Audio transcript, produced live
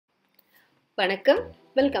வணக்கம்,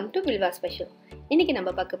 welcome to Vilva special. இன்றைக்கி நம்ம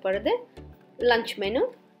பார்க்க போகிறது லஞ்ச் மெனு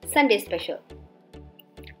சண்டே ஸ்பெஷல்.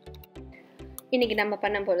 இன்றைக்கி நம்ம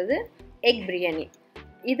பண்ண போகிறது எக் பிரியாணி.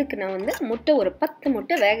 இதுக்கு நான் முட்டை ஒரு 10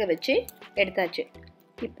 முட்டை வேக வச்சு எடுத்தாச்சு.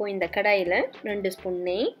 இப்போது இந்த கடாயில் 2 ஸ்பூன்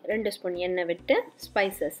நெய், 2 ஸ்பூன் எண்ணெய் விட்டு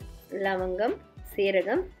ஸ்பைசஸ் லவங்கம்,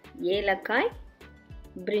 சீரகம், ஏலக்காய்,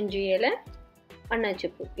 பிரிஞ்சி இலை,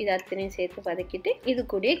 அன்னாச்சிப்பூ இது அத்தனையும் சேர்த்து வதக்கிட்டு இது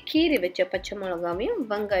கூட கீரி வச்ச பச்சை மிளகாவையும்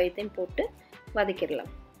வெங்காயத்தையும் போட்டு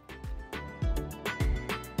வதக்கிடலாம்.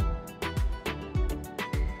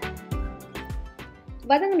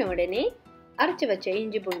 வதங்கின உடனே அரைச்சி வச்ச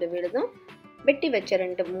இஞ்சி பூண்டு விழுதும் வெட்டி வச்ச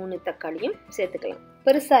 2-3 தக்காளியும் சேர்த்துக்கலாம்.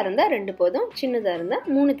 பெருசாக இருந்தால் 2 போதும், சின்னதாக இருந்தால்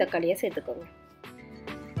 3 தக்காளியை சேர்த்துக்கோங்க.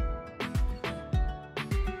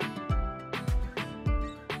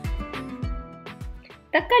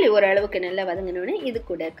 தக்காளி ஓரளவுக்கு நல்லா வதங்கினோடனே இது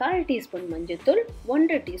கூட 1/4 டீஸ்பூன் மஞ்சள்தூள்,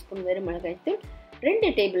 1/2 டீஸ்பூன் வெறும் மிளகாய்த்தூள், 2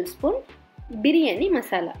 டேபிள் ஸ்பூன் பிரியாணி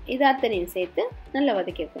மசாலா இது அத்தனையும் சேர்த்து நல்லா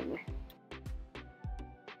வதக்கிக்கோங்க.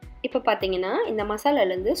 இப்போ பார்த்தீங்கன்னா இந்த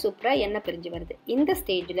மசாலாலேருந்து சூப்பராக எண்ணெய் பிரிஞ்சு வருது. இந்த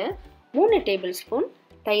ஸ்டேஜில் 3 டேபிள் ஸ்பூன்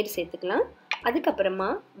தயிர் சேர்த்துக்கலாம். அதுக்கப்புறமா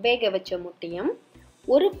வேக வச்ச முட்டையும்,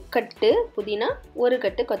 1 கட்டு புதினா, 1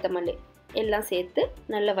 கட்டு கொத்தமல்லி எல்லாம் சேர்த்து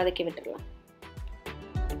நல்லா வதக்கி விட்டுடலாம்.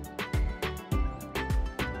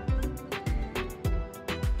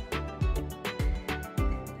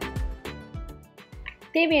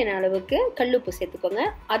 தேவையான அளவுக்கு கல்லுப்பு சேர்த்துக்கோங்க.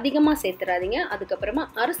 அதிகமாக சேர்த்துறாதீங்க. அதுக்கப்புறமா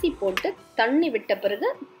அரிசி போட்டு தண்ணி விட்ட பிறகு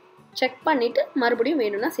செக் பண்ணிவிட்டு மறுபடியும்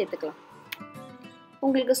வேணும்னா சேர்த்துக்கலாம்.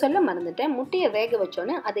 உங்களுக்கு சொல்ல மறந்துட்டேன், முட்டையை வேக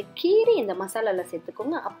வச்சோன்னே அதை கீறி இந்த மசாலாவில்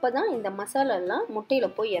சேர்த்துக்கோங்க. அப்போ தான் இந்த மசாலாலாம்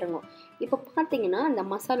முட்டையில் போய் இறங்கும். இப்போ பார்த்தீங்கன்னா இந்த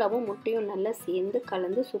மசாலாவும் முட்டையும் நல்லா சேர்ந்து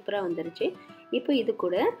கலந்து சூப்பராக வந்துருச்சு. இப்போ இது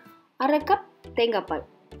கூட 1/2 கப் தேங்காய் பால்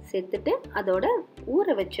சேர்த்துட்டு அதோட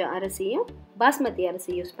ஊற வச்ச அரிசியும், பாஸ்மதி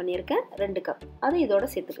அரிசி யூஸ் பண்ணியிருக்கேன் 2 கப், அதை இதோட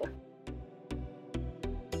சேர்த்துக்கலாம்.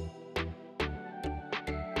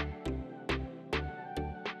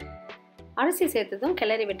 அரிசி சேர்த்ததும்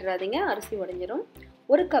கிளறி விட்டுறாதீங்க, அரிசி உடைஞ்சிரும்.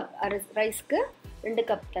 1 கப் ரைஸ்க்கு 2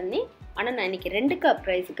 கப் தண்ணி. ஆனால் நான் இன்றைக்கி 2 கப்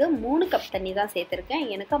ரைஸுக்கு 3 கப் தண்ணி தான் சேர்த்துருக்கேன்.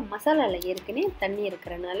 எனக்கு மசாலாவில் ஏற்கனவே தண்ணி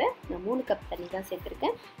இருக்கிறனால நான் 3 கப் தண்ணி தான்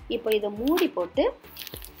சேர்த்துருக்கேன். இப்போ இதை மூடி போட்டு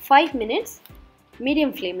 5 மினிட்ஸ்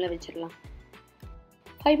மீடியம் ஃப்ளேமில் வச்சிடலாம்.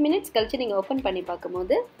 5 மினிட்ஸ் கழிச்சு நீங்கள் ஓப்பன் பண்ணி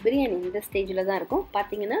பார்க்கும்போது பிரியாணி இந்த ஸ்டேஜில் தான் இருக்கும்.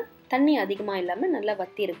 பார்த்தீங்கன்னா தண்ணி அதிகமாக இல்லாமல் நல்லா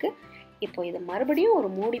வத்தி இருக்குது. இப்போ இதை மறுபடியும் ஒரு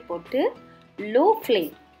மூடி போட்டு லோ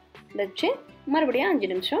ஃப்ளேம் வச்சு மறுபடியும்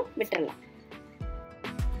 5 நிமிஷம் விட்டுடலாம்.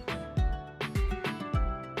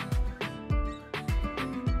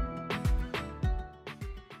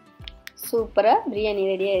 சூப்பராக பிரியாணி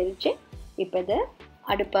ரெடி ஆயிடுச்சு. இப்போ இதை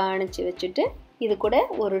அடுப்பை அணைச்சி வச்சுட்டு இது கூட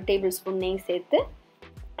 1 டேபிள் ஸ்பூன் நெய் சேர்த்து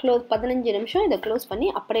 15 நிமிஷம் இதை க்ளோஸ் பண்ணி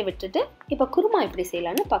அப்படியே விட்டுட்டு இப்போ குருமா எப்படி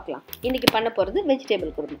செய்யலான்னு பார்க்கலாம். இன்றைக்கி பண்ண போகிறது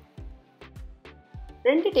வெஜிடபிள் குருமா.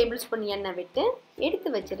 2 டேபிள் ஸ்பூன் எண்ணெய் விட்டு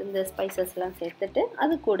எடுத்து வச்சுருந்த ஸ்பைசஸ்லாம் சேர்த்துட்டு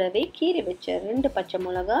அது கூடவே கீறி வச்ச 2 பச்சை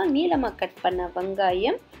மிளகா, நீளமாக கட் பண்ண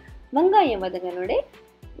வெங்காயம் வதங்கனோட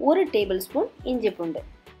 1 டேபிள் ஸ்பூன் இஞ்சி பூண்டு,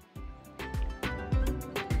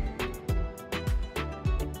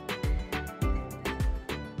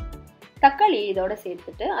 தக்காளி இதோட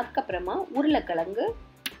சேர்த்துட்டு அதுக்கப்புறமா உருளைக்கிழங்கு,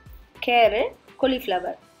 கேரட்,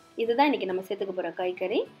 காலிஃப்ளவர் இதுதான் இன்றைக்கி நம்ம சேர்த்துக்க போகிற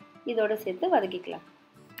காய்கறி. இதோட சேர்த்து வதக்கிக்கலாம்.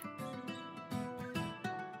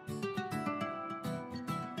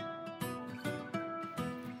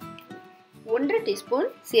 ஒன்றரை டீஸ்பூன்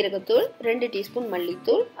சீரகத்தூள், 2 டீஸ்பூன்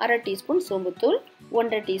மல்லித்தூள், 1/2 டீஸ்பூன் சோம்புத்தூள்,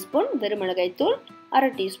 1/2 டீஸ்பூன் வெறுமிளகாய்த்தூள்,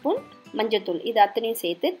 1/2 டீஸ்பூன் மஞ்சத்தூள் இது அத்தனையும்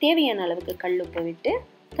சேர்த்து தேவையான அளவுக்கு கல்லுப்பு விட்டு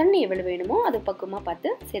தண்ணி எவ்வளவு வேணுமோ அது பக்குவமாக பார்த்து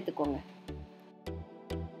சேர்த்துக்கோங்க.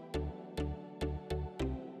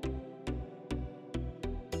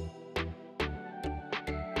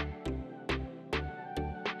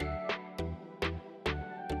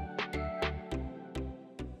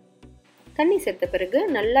 தண்ணி சேர்த்த பிறகு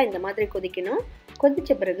நல்லா இந்த மாதிரி கொதிக்கணும்.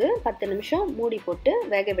 கொதித்த பிறகு 10 நிமிஷம் மூடி போட்டு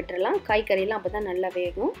வேக விட்டுறலாம். காய்கறியெல்லாம் அப்போ தான் நல்லா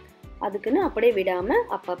வேகும். அதுக்குன்னு அப்படியே விடாமல்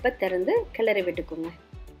அப்பப்போ திறந்து கிளறி விட்டுக்கோங்க.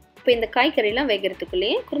 இப்போ இந்த காய்கறியெல்லாம்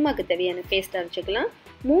வேகிறதுக்குள்ளேயே குருமாக்கு தேவையான பேஸ்ட் அரைச்சிக்கலாம்.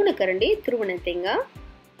 3 கரண்டி துருவன தேங்காய்,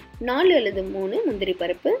 4 அல்லது 3 முந்திரி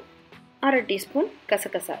பருப்பு, 1/2 டீஸ்பூன்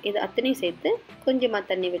கசகசா இது அத்தனையும் சேர்த்து கொஞ்சமாக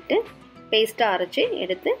தண்ணி விட்டு பேஸ்ட்டாக அரைச்சி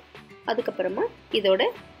எடுத்து அதுக்கப்புறமா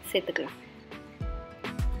இதோட சேர்த்துக்கலாம்.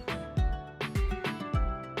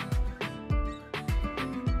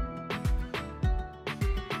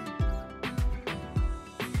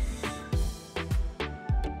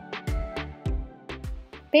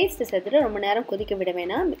 பேஸ்ட்டு சேர்த்துட்டு ரொம்ப நேரம் கொதிக்க விட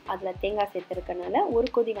வேணாம். அதில் தேங்காய் சேர்த்துருக்கனால ஒரு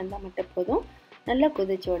கொதி வந்தால் மட்டும் போதும். நல்லா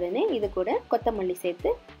கொதிச்ச உடனே இது கூட கொத்தமல்லி சேர்த்து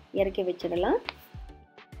இறக்கி வச்சிடலாம்.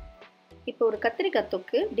 இப்போ ஒரு கத்திரிக்காய்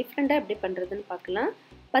தொக்கு டிஃப்ரெண்ட்டாக எப்படி பண்ணுறதுன்னு பார்க்கலாம்.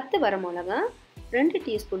 10 வரமிளகா, 2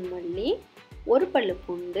 டீஸ்பூன் மல்லி, 1 பல்லு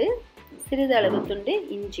பூண்டு, சிறிதளவு துண்டு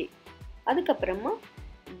இஞ்சி, அதுக்கப்புறமா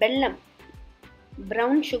வெல்லம்,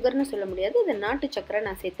 ப்ரௌன் சுகர்னு சொல்ல முடியாது, இது நாட்டு சக்கரை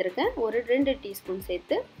நான் சேர்த்துருக்கேன். ஒரு 2 டீஸ்பூன்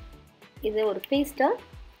சேர்த்து இது ஒரு பேஸ்ட்டாக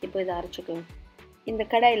இப்போ இதை அரைச்சிக்கலாம். இந்த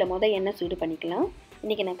கடாயில் எண்ணெய் சூடு பண்ணிக்கலாம்.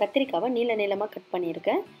 இன்றைக்கி நான் கத்திரிக்காவை நீள நீளமாக கட்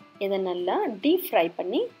பண்ணியிருக்கேன். இதை நல்லா டீப் ஃப்ரை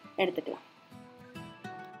பண்ணி எடுத்துக்கலாம்.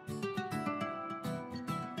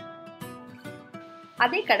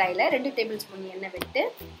 அதே கடாயில் 2 டேபிள் ஸ்பூன் எண்ணெய் விட்டு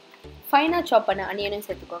ஃபைனாக சாப் பண்ண அனியனும்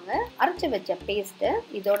சேர்த்துக்கோங்க. அரைச்சி வச்ச பேஸ்ட்டை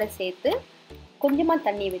இதோட சேர்த்து கொஞ்சமாக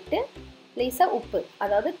தண்ணி விட்டு லேசாக உப்பு,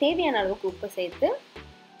 அதாவது தேவையான அளவுக்கு உப்பு சேர்த்து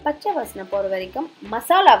பச்சை வாசனை போகிற வரைக்கும்,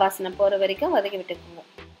 மசாலா வாசனை போகிற வரைக்கும் வதக்கி விட்டுக்கோங்க.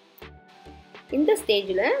 இந்த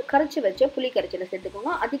ஸ்டேஜில் கரைச்சி வச்ச புளி கரைச்சலை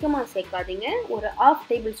சேர்த்துக்கோங்க. அதிகமாக சேர்க்காதீங்க. ஒரு 1/2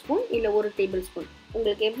 டேபிள் ஸ்பூன் இல்லை 1 டேபிள் ஸ்பூன்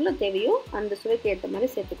உங்களுக்கு எவ்வளோ தேவையோ அந்த சுவைக்கு ஏற்ற மாதிரி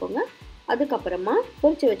சேர்த்துக்கோங்க. அதுக்கப்புறமா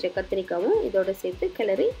பொரிச்சு வச்ச கத்திரிக்காவும் இதோட சேர்த்து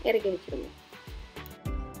கிளறி இறக்கி வச்சுருங்க.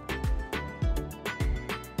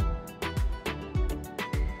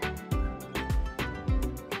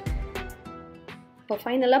 இப்போ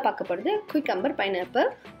ஃபைனலாக பார்க்கப்படுது குயிக்கம்பர் பைனாப்பிள்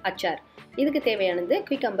அச்சார். இதுக்கு தேவையானது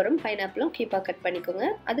குயிக்கம்பரும் பைனாப்பிளும் கீப்பாக கட் பண்ணிக்கோங்க.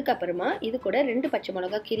 அதுக்கப்புறமா இது கூட 2 பச்சை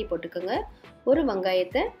மிளகா கீரி போட்டுக்கோங்க. ஒரு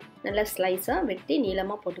வெங்காயத்தை நல்லா ஸ்லைஸாக வெட்டி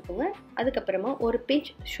நீளமாக போட்டுக்கோங்க. அதுக்கப்புறமா ஒரு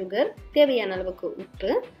பிஞ்ச் சுகர், தேவையான அளவுக்கு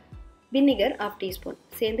உப்பு, வினிகர் 1/2 டீஸ்பூன்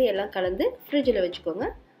சேர்ந்து எல்லாம் கலந்து ஃப்ரிட்ஜில் வச்சுக்கோங்க.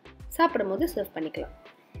 சாப்பிடும் போது சர்வ் பண்ணிக்கலாம்.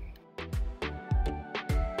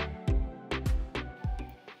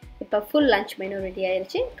 இப்போ ஃபுல் லஞ்ச் மெனு ரெடி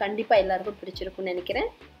ஆயிடுச்சு. கண்டிப்பாக எல்லாருக்கும் பிடிச்சிருக்குன்னு நினைக்கிறேன்.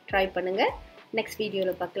 ட்ரை பண்ணுங்கள். நெக்ஸ்ட்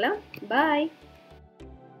வீடியோவில் பார்க்கலாம். பாய்.